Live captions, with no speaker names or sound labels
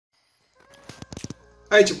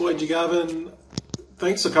Hey, it's your boy Gavin.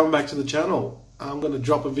 Thanks for coming back to the channel. I'm going to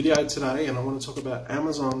drop a video today and I want to talk about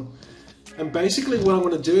Amazon. And basically what I'm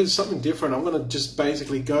going to do is something different. I'm going to just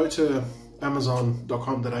basically go to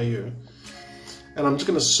amazon.com.au and I'm just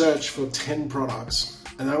going to search for 10 products.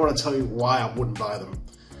 And I want to tell you why I wouldn't buy them.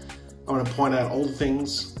 I want to point out all the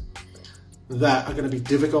things that are going to be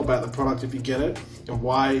difficult about the product if you get it, and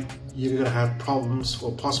why you're going to have problems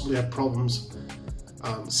or possibly have problems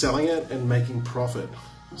selling it and making profit.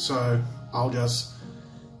 So I'll just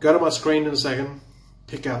go to my screen in a second,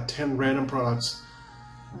 pick out 10 random products,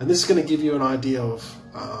 and this is going to give you an idea of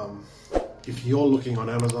if you're looking on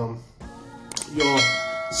Amazon, you're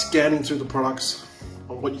scanning through the products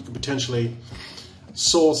on what you could potentially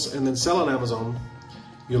source and then sell on Amazon,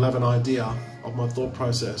 you'll have an idea of my thought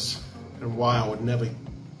process and why I would never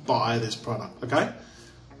buy this product, okay?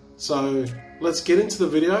 So let's get into the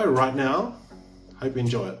video right now. Hope you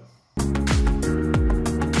enjoy it.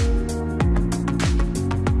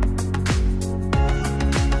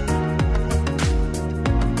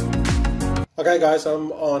 Okay guys,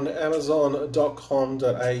 I'm on amazon.com.au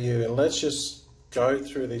and let's just go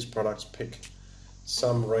through these products, pick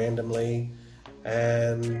some randomly,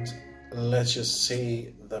 and let's just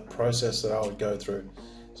see the process that I would go through.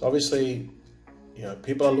 So obviously, you know,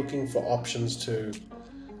 people are looking for options to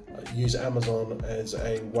use Amazon as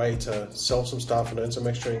a way to sell some stuff and earn some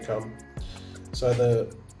extra income. So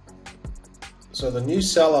the new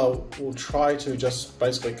seller will try to just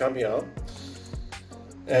basically come here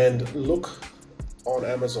and look on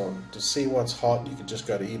Amazon to see what's hot. You could just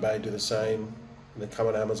go to eBay, do the same, and then come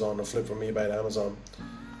on Amazon or flip from eBay to Amazon.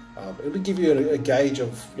 It would give you a gauge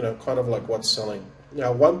of, you know, kind of like what's selling.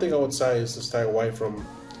 Now, one thing I would say is to stay away from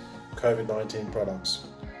COVID-19 products.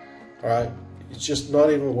 All right, it's just not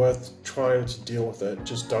even worth trying to deal with it.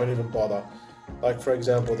 Just don't even bother. Like for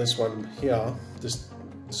example, this one here, this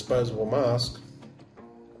disposable mask.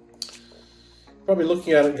 Probably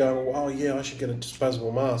looking at it going, "Wow, yeah, I should get a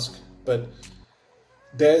disposable mask." But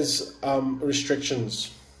there's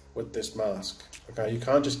restrictions with this mask. Okay, you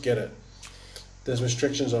can't just get it. There's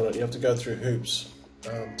restrictions on it. You have to go through hoops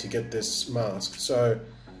to get this mask. So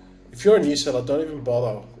if you're a new seller, don't even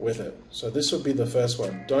bother with it. So this would be the first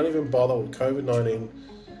one. Don't even bother with COVID-19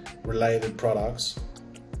 related products.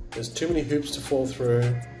 There's too many hoops to fall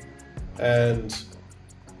through, and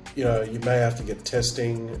you know, you may have to get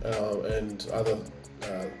testing and other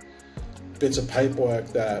bits of paperwork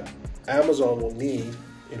that Amazon will need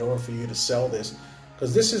in order for you to sell this,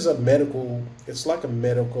 because this is a medical, it's like a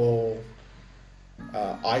medical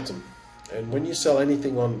item, and when you sell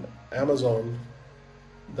anything on Amazon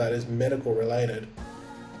that is medical related,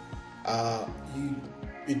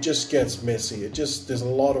 it just gets messy. There's a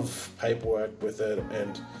lot of paperwork with it,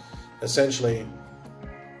 and essentially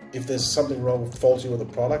if there's something wrong, faulty with the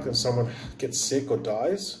product, and someone gets sick or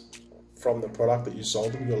dies from the product that you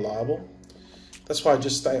sold them, you're liable. That's why I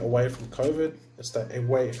just stay away from COVID and stay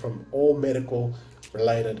away from all medical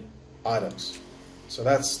related items. So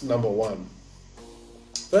that's number one.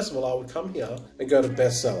 First of all, I would come here and go to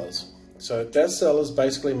bestsellers. So bestsellers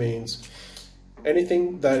basically means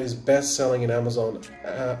anything that is best selling in Amazon,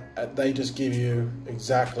 they just give you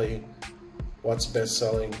exactly what's best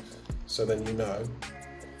selling, so then you know.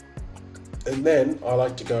 And then I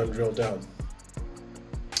like to go and drill down.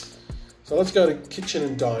 So let's go to kitchen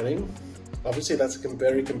and dining. Obviously that's a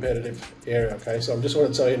very competitive area, okay? So I just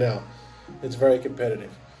want to tell you now, it's very competitive.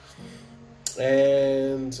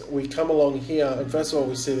 And we come along here, and first of all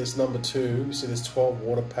we see this number 2, we see this 12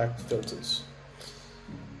 water pack filters.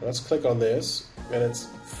 Let's click on this, and it's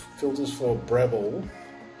filters for Breville.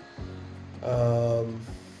 I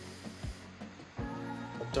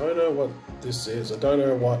don't know what this is. I don't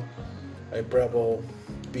know what a Breville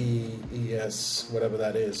BES, whatever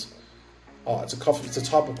that is. Oh, it's a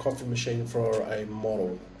type of coffee machine for a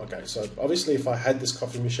model. Okay, so obviously if I had this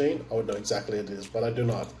coffee machine, I would know exactly what it is, but I do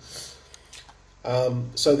not.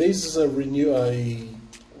 So this is a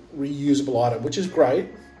reusable item, which is great.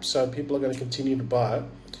 So people are going to continue to buy it.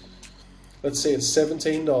 Let's see, it's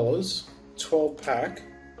 $17, 12 pack.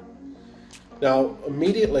 Now,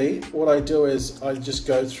 immediately what I do is I just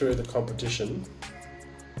go through the competition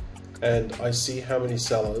and I see how many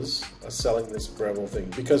sellers are selling this Breville thing.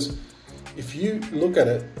 Because if you look at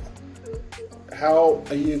it, how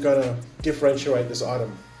are you going to differentiate this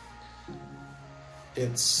item?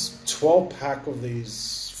 It's 12 pack of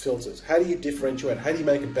these filters. How do you differentiate? How do you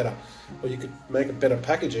make it better? Well, you could make it better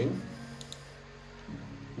packaging.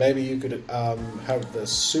 Maybe you could have the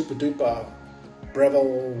super duper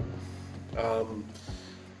Breville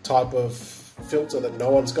type of filter that no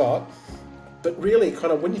one's got, But really,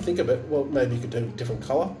 kind of when you think of it, well, maybe you could do a different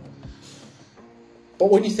color.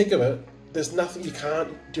 But when you think of it, there's nothing, you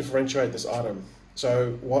can't differentiate this item.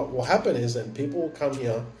 So what will happen is that people will come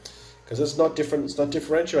here, because it's not different, it's not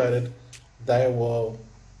differentiated, they will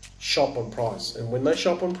shop on price. And when they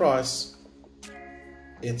shop on price,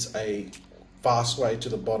 it's a fast way to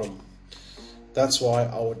the bottom. That's why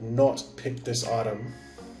I would not pick this item.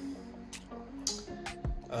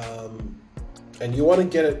 And you want to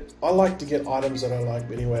get it, I like to get items that are like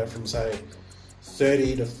anywhere from say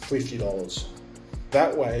 $30 to $50.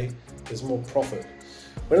 That way there's more profit.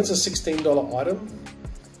 When it's a $16 item,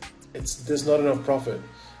 there's not enough profit.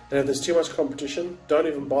 And if there's too much competition, don't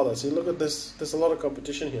even bother. See, look at this, there's a lot of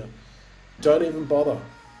competition here. Don't even bother.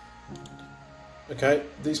 Okay,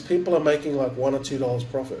 these people are making like $1 or $2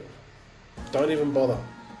 profit. Don't even bother.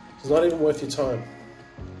 It's not even worth your time.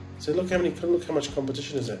 So look how much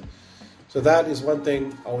competition is there. So that is one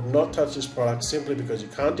thing. I would not touch this product simply because you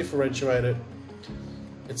can't differentiate it.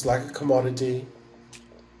 It's like a commodity.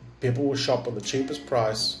 People will shop on the cheapest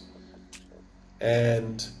price,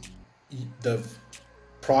 and the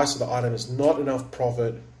price of the item is not enough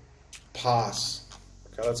profit. Pass.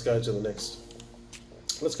 Okay, let's go to the next.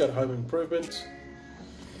 Let's go to home improvement.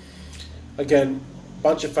 Again,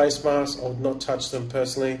 bunch of face masks. I would not touch them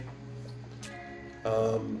personally.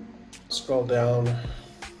 Scroll down.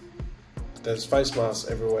 There's face masks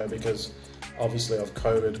everywhere because obviously of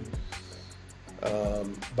COVID.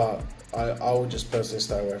 But I would just personally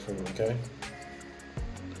stay away from them, okay?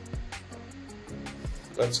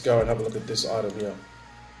 Let's go and have a look at this item here.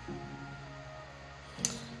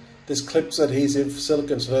 This clips adhesive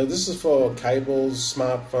silicone. So this is for cables,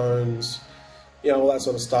 smartphones, you know, all that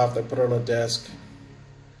sort of stuff. They put it on a desk.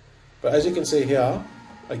 But as you can see here,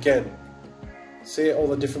 again, see all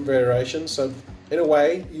the different variations. So in a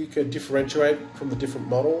way, you could differentiate from the different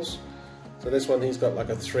models. So this one, he's got like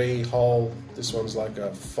a 3-hole. This one's like a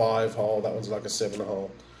 5-hole. That one's like a 7-hole.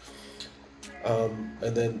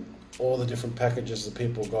 And then all the different packages that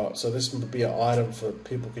people got. So this would be an item for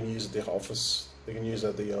people can use at their office. They can use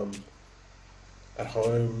at the at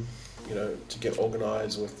home, you know, to get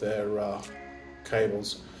organized with their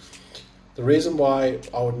cables. The reason why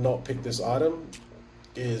I would not pick this item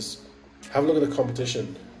is have a look at the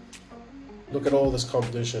competition. Look at all this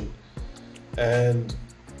competition, and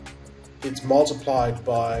it's multiplied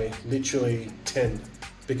by literally 10,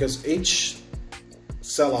 because each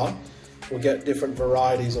seller will get different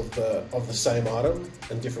varieties of the same item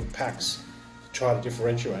and different packs to try to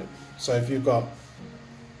differentiate. So if you've got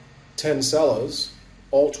 10 sellers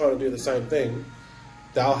all trying to do the same thing,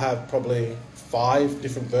 they'll have probably 5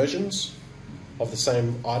 different versions of the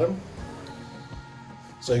same item.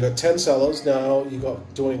 So you've got 10 sellers, now you've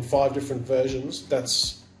got doing 5 different versions.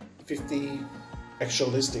 That's 50 extra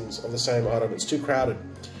listings of the same item. It's too crowded.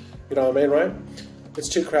 You know what I mean, right? It's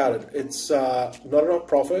too crowded. It's not enough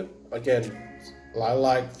profit. Again, I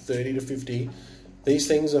like 30 to 50. These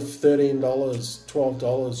things are $13,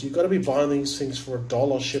 $12. You've got to be buying these things for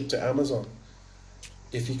 $1 shipped to Amazon.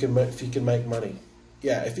 If you can make money.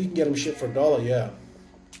 Yeah, if you can get them shipped for $1, yeah,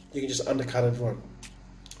 you can just undercut everyone.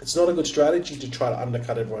 It's not a good strategy to try to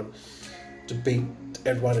undercut everyone, to beat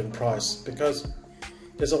everyone in price, because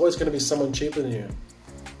there's always going to be someone cheaper than you.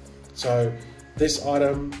 So this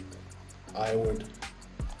item, I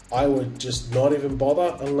would just not even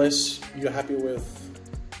bother unless you're happy with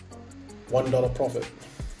 $1 profit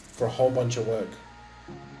for a whole bunch of work.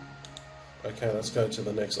 Okay, let's go to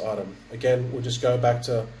the next item. Again, we'll just go back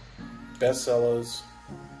to best sellers.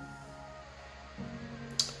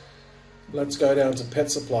 Let's go down to pet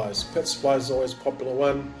supplies. Pet supplies is always a popular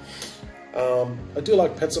one. I do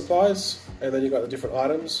like pet supplies, and then you've got the different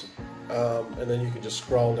items, and then you can just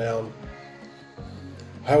scroll down.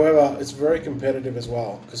 However, it's very competitive as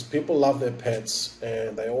well, because people love their pets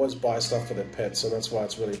and they always buy stuff for their pets, and that's why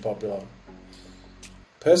it's really popular.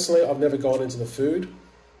 Personally, I've never gone into the food,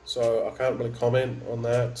 so I can't really comment on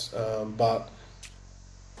that, but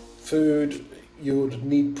food, you would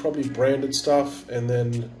need probably branded stuff, and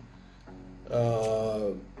then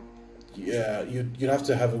yeah, you'd have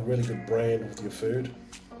to have a really good brand with your food,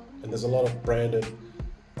 and there's a lot of branded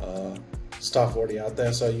stuff already out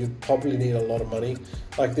there, so you probably need a lot of money.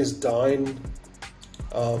 Like this Dine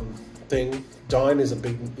thing. Dine is a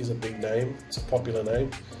big name. It's a popular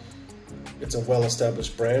name. It's a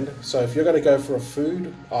well-established brand. So if you're going to go for a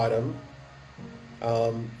food item,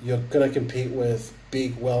 you're going to compete with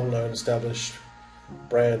big, well-known, established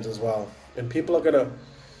brands as well. And people are going to,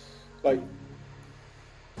 like,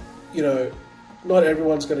 you know, not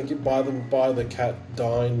everyone's going to buy the Cat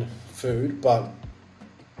Dine food, but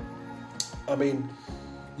I mean,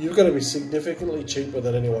 you're going to be significantly cheaper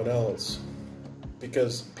than anyone else,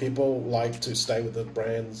 because people like to stay with the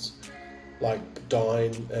brands like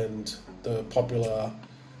Dine and the popular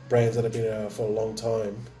brands that have been around for a long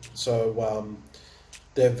time. So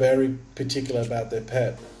they're very particular about their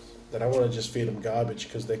pet. They don't want to just feed them garbage,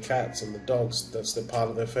 because they're cats and the dogs, that's the part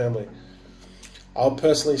of their family. I'll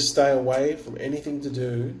personally stay away from anything to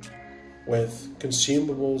do with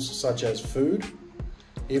consumables such as food,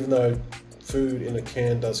 even though food in a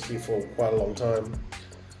can does keep for quite a long time.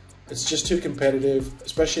 It's just too competitive,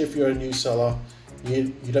 especially if you're a new seller.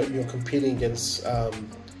 You're competing against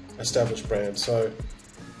established brands. So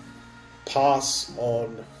pass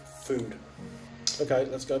on food. Okay,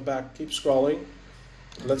 let's go back, keep scrolling.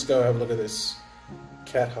 Let's go have a look at this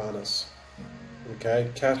cat harness.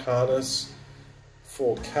 Okay, cat harness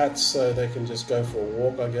for cats so they can just go for a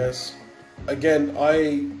walk, I guess. Again,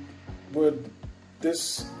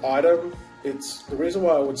 this item, it's the reason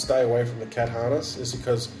why I would stay away from the cat harness is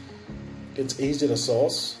because it's easy to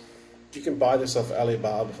source. You can buy this off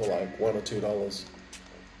Alibaba for like $1 or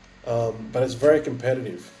 $2. But it's very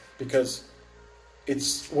competitive, because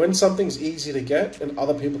it's when something's easy to get and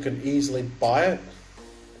other people can easily buy it,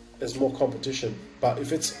 there's more competition. But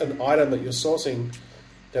if it's an item that you're sourcing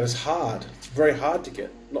that is hard, it's very hard to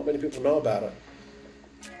get, not many people know about it,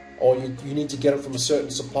 or you need to get it from a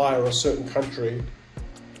certain supplier or a certain country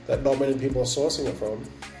that not many people are sourcing it from,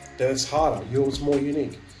 then it's harder. Yours more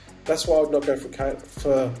unique. That's why I would not go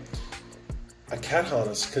for a cat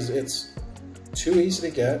harness, because it's too easy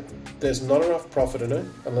to get. There's not enough profit in it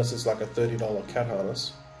unless it's like a $30 cat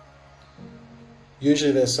harness.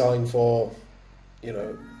 Usually they're selling for,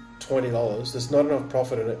 $20. There's not enough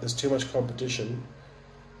profit in it. There's too much competition.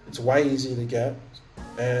 It's way easier to get,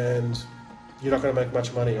 and you're not going to make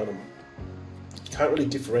much money on them. You can't really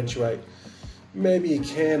differentiate. Maybe you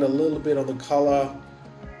can a little bit on the color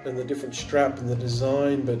and the different strap and the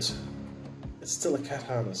design, but it's still a cat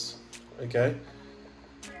harness. Okay,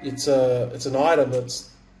 it's an item it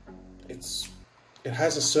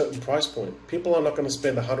has a certain price point. People are not going to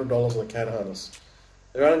spend $100 on a cat harness.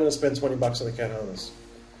 They're only going to spend $20 on a cat harness.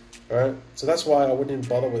 All right, so that's why I wouldn't even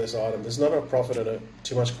bother with this item. There's not enough profit in it.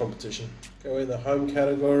 Too much competition. Go in the home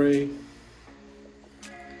category.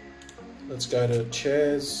 Let's go to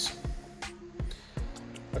chairs.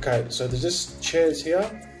 Okay, so there's just chairs here.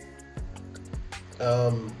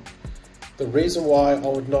 The reason why I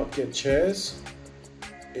would not get chairs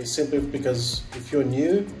is simply because if you're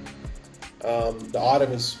new, the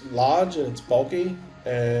item is large and it's bulky,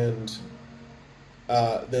 and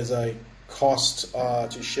there's a cost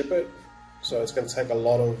to ship it, so it's going to take a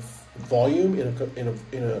lot of volume in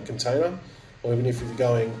a container, or even if you're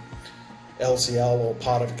going LCL or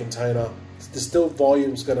part of a container, there's still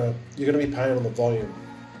volume's you're going to be paying on the volume,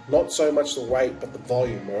 not so much the weight but the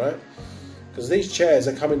volume. All right, because these chairs,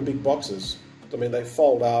 they come in big boxes. I mean, they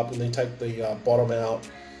fold up and they take the bottom out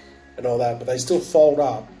and all that, but they still fold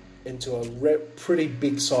up into a pretty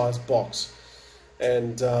big sized box.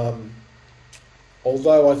 And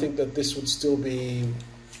although I think that this would still be,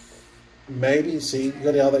 maybe, see, you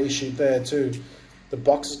got the other issue there too. The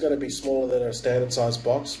box is going to be smaller than a standard size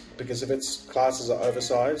box, because if its classes are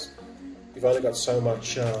oversized, you've only got so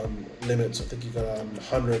much limits. I think you've got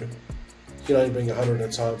 100. You can only bring 100 at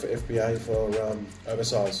a time for FBA for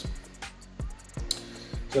oversize.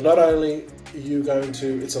 So not only are you going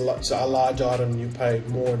to, it's a large item, you pay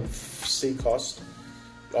more in sea cost.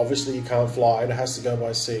 Obviously you can't fly, it has to go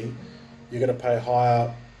by sea. You're going to pay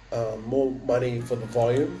higher, more money for the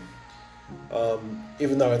volume,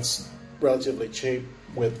 even though it's relatively cheap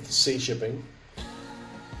with sea shipping.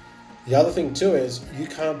 The other thing too is you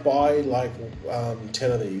can't buy like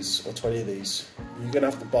 10 of these or 20 of these. You're going to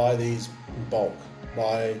have to buy these in bulk,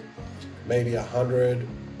 buy maybe 100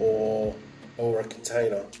 or a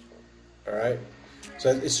container. All right,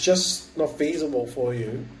 so it's just not feasible for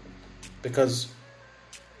you,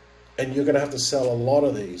 and you're going to have to sell a lot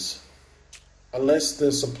of these unless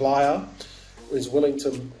the supplier is willing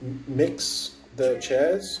to mix the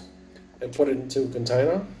chairs and put it into a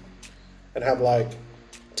container and have like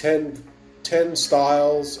 10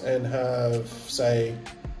 styles and have, say,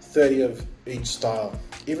 30 of each style.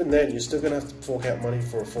 Even then, you're still going to have to fork out money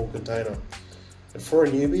for a full container. And for a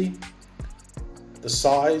newbie, the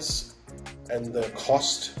size and the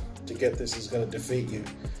cost to get this is going to defeat you.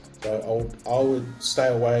 So I would stay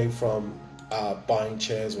away from buying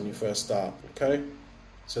chairs when you first start. Okay,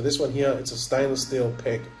 so this one here, it's a stainless steel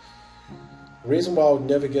peg. The reason why I would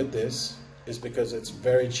never get this is because it's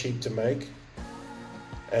very cheap to make,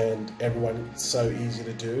 and it's so easy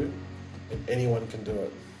to do, and anyone can do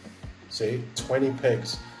it. See, 20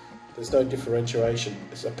 pegs. There's no differentiation.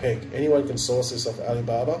 It's a peg. Anyone can source this off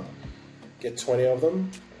Alibaba, get 20 of them,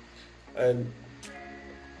 and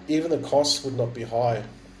even the cost would not be high.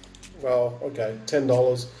 Well, okay,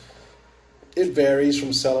 $10. It varies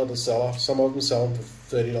from seller to seller. Some of them sell them for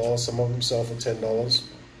 $30, some of them sell for $10.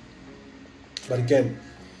 But again,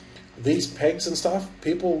 these pegs and stuff,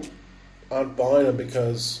 people aren't buying them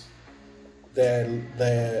because they're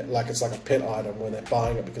like, it's like a pet item where they're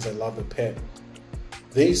buying it because they love the pet.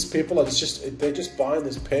 These people are they're just buying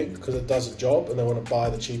this peg because it does a job and they want to buy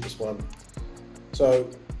the cheapest one. So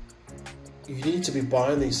you need to be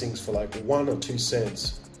buying these things for like 1 or 2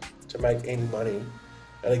 cents to make any money.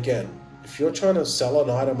 And again, if you're trying to sell an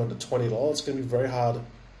item under $20, it's going to be very hard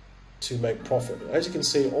to make profit. As you can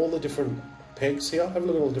see, all the different pegs here, have a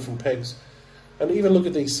look at all the different pegs. And even look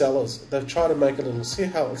at these sellers. They've tried to make a little, this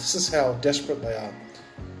is how desperate they are.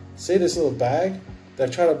 See this little bag?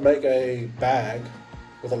 They've tried to make a bag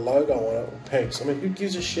with a logo on it with pegs. I mean, who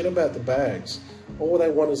gives a shit about the bags? All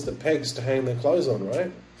they want is the pegs to hang their clothes on,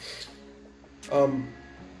 right?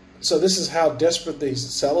 So this is how desperate these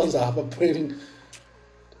sellers are by putting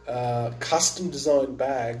custom designed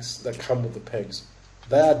bags that come with the pegs.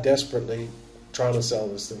 They are desperately trying to sell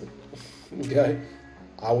this thing. Okay,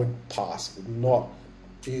 I would pass, would not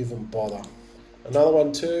even bother. Another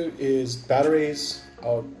one too is batteries.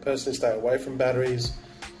 I would personally stay away from batteries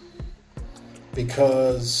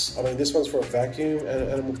because, I mean, this one's for a vacuum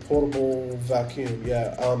and a portable vacuum.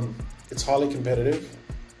 Yeah, it's highly competitive.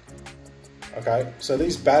 Okay, so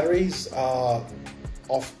these batteries are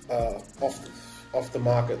off the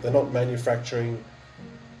market. They're not manufacturers'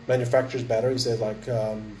 batteries. They're like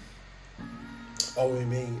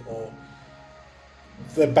OME, or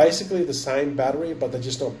they're basically the same battery, but they're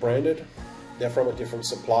just not branded. They're from a different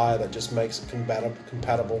supplier that just makes it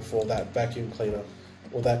compatible for that vacuum cleaner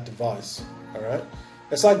or that device. All right,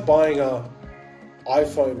 it's like buying a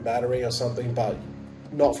iPhone battery or something, but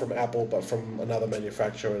not from Apple, but from another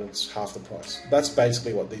manufacturer, and it's half the price. That's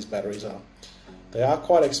basically what these batteries are. They are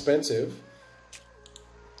quite expensive,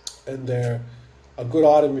 and they're a good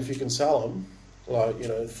item if you can sell them, like, you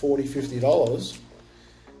know, $40, $50.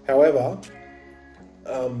 However,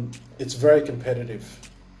 it's very competitive,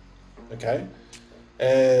 okay?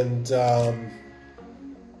 And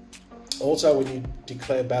also, when you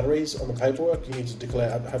declare batteries on the paperwork, you need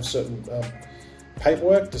to have certain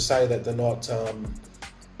paperwork to say that they're not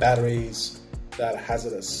batteries that are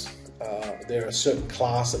hazardous. They're a certain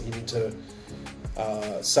class that you need to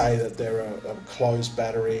say that they're a closed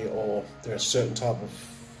battery, or they're a certain type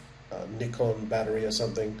of Nikon battery or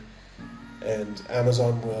something, and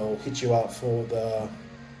Amazon will hit you up for the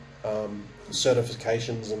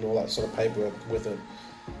certifications and all that sort of paperwork with it.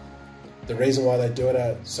 The reason why they do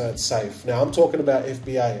it so it's safe. Now I'm talking about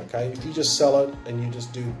FBA, okay? If you just sell it and you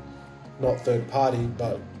just do not third party,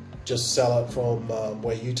 but just sell it from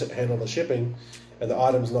where you handle the shipping, and the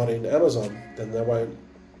item's not in Amazon, then they won't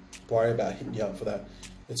worry about hitting you up for that.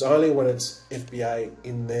 It's only when it's FBA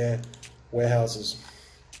in their warehouses.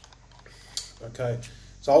 Okay,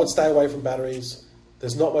 so I would stay away from batteries.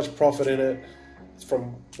 There's not much profit in it,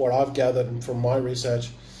 from what I've gathered and from my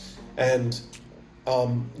research, and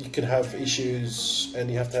you can have issues, and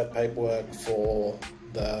you have to have paperwork for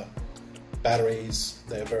the batteries.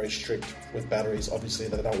 They're very strict with batteries. Obviously,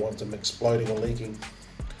 they don't want them exploding or leaking.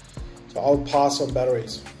 So I'll pass on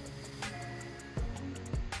batteries.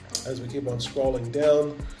 As we keep on scrolling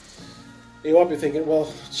down, you might be thinking,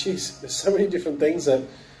 well, geez, there's so many different things that,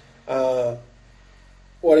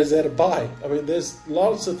 what is there to buy? I mean, there's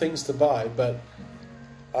lots of things to buy, but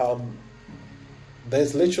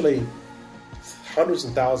there's literally hundreds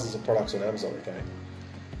and thousands of products on Amazon, okay?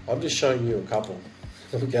 I'm just showing you a couple,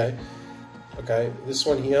 okay? Okay, this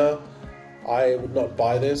one here, I would not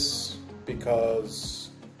buy this because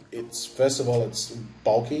it's, first of all, it's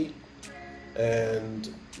bulky,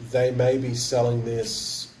 and they may be selling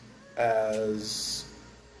this as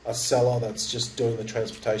a seller that's just doing the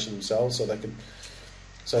transportation themselves, so they could.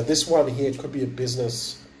 So this one here could be a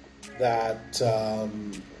business that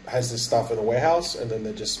has this stuff in a warehouse, and then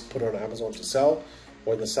they just put it on Amazon to sell.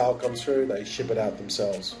 When the sale comes through, they ship it out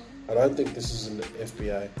themselves. I don't think this is an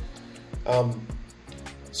FBA.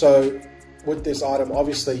 So with this item,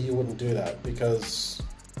 obviously you wouldn't do that because,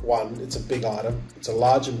 one, it's a big item, it's a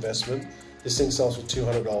large investment. This thing sells for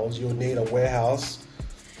 $200. You would need a warehouse,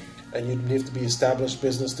 and you'd need to be established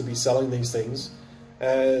business to be selling these things,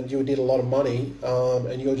 and you would need a lot of money,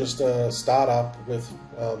 and you're just a startup with,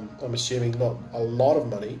 I'm assuming, not a lot of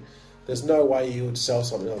money. There's no way you would sell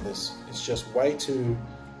something like this. It's just way too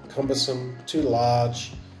cumbersome, too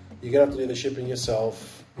large. You're gonna have to do the shipping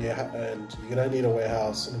yourself. and you're going to need a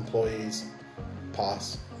warehouse and employees.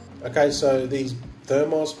 Pass. Okay, so these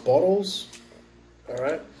thermos bottles, all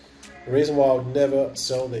right, the reason why I would never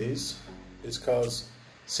sell these is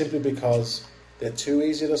simply because they're too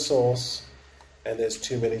easy to source and there's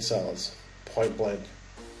too many sellers, point blank.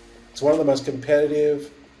 It's one of the most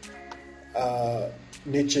competitive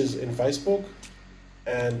niches in Facebook,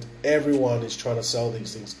 and everyone is trying to sell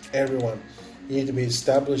these things. Everyone. You need to be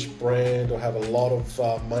established brand or have a lot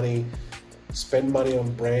of money, spend money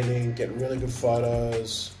on branding, get really good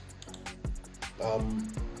photos,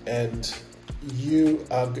 and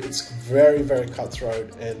it's very, very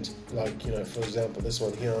cutthroat. And like, you know, for example, this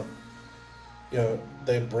one here, you know,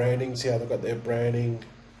 their branding, see how they've got their branding,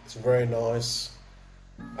 it's very nice.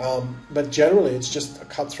 But generally it's just a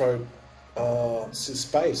cutthroat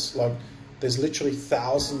space. Like, there's literally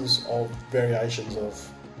thousands of variations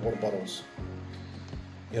of water bottles,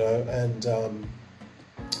 you know, and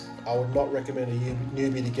I would not recommend a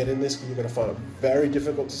newbie to get in this, because you're going to find it very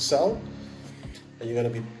difficult to sell, and you're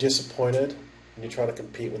going to be disappointed when you're trying to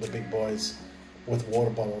compete with the big boys with water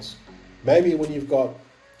bottles. Maybe when you've got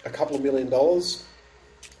a couple of $1 million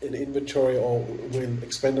in inventory or with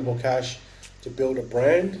expendable cash to build a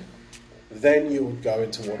brand, then you would go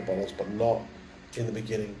into water bottles, but not in the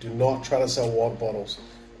beginning. Do not try to sell water bottles.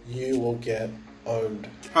 You will get owned.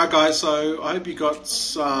 Alright guys, so I hope you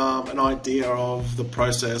got an idea of the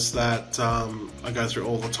process that I go through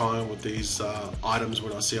all the time with these items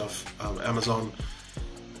when I see off Amazon.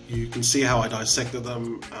 You can see how I dissected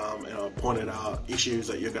them, and I pointed out issues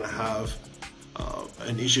that you're going to have,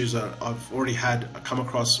 and issues that I've already come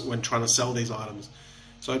across when trying to sell these items.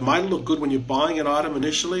 So it might look good when you're buying an item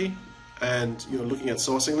initially and you're looking at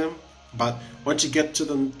sourcing them, but once you get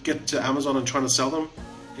to Amazon and trying to sell them,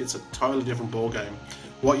 it's a totally different ball game.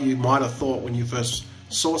 What you might have thought when you first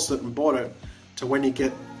sourced it and bought it, to when you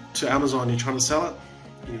get to Amazon and you're trying to sell it,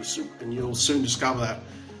 and you'll soon discover that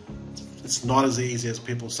it's not as easy as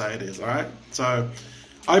people say it is. All right, so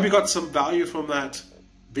I hope you got some value from that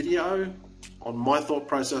video on my thought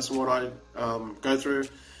process and what I go through.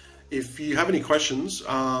 If you have any questions,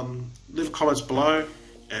 leave comments below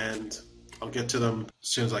and I'll get to them as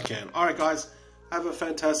soon as I can. All right, guys, have a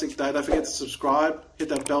fantastic day. Don't forget to subscribe, hit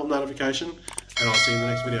that bell notification, and I'll see you in the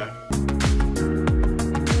next video.